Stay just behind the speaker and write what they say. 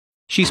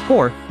She's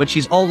poor, but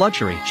she's all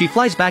luxury. She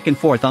flies back and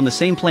forth on the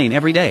same plane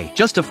every day,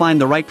 just to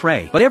find the right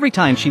prey. But every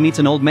time she meets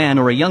an old man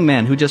or a young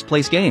man who just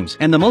plays games.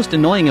 And the most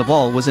annoying of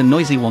all was a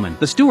noisy woman.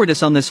 The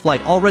stewardess on this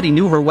flight already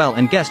knew her well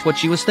and guessed what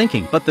she was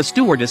thinking. But the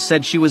stewardess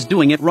said she was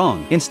doing it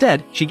wrong.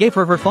 Instead, she gave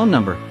her phone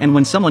number, and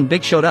when someone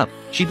big showed up,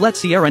 she'd let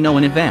Sierra know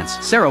in advance.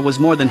 Sarah was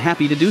more than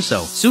happy to do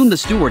so. Soon the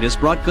stewardess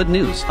brought good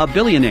news. A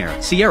billionaire.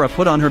 Sierra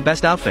put on her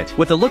best outfit.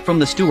 With a look from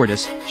the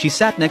stewardess, she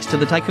sat next to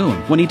the tycoon.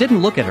 When he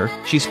didn't look at her,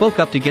 she spoke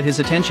up to get his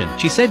attention.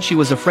 She said she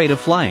was afraid of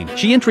flying.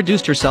 She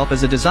introduced herself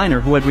as a designer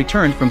who had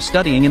returned from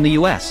studying in the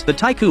US. The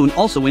tycoon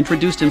also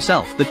introduced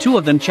himself. The two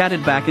of them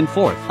chatted back and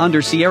forth.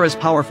 Under Sierra's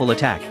powerful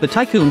attack, the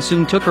tycoon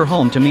soon took her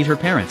home to meet her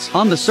parents.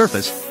 On the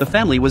surface, the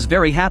family was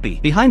very happy.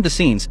 Behind the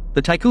scenes,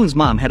 the tycoon's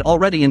mom had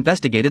already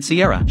investigated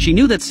Sierra. She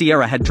knew that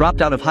Sierra had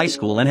dropped out of high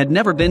school and had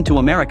never been to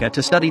America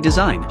to study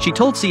design. She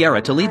told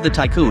Sierra to leave the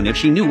tycoon if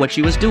she knew what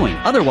she was doing.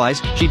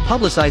 Otherwise, she'd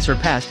publicize her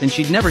past and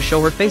she'd never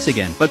show her face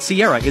again. But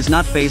Sierra is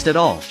not fazed at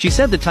all. She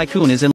said the tycoon is in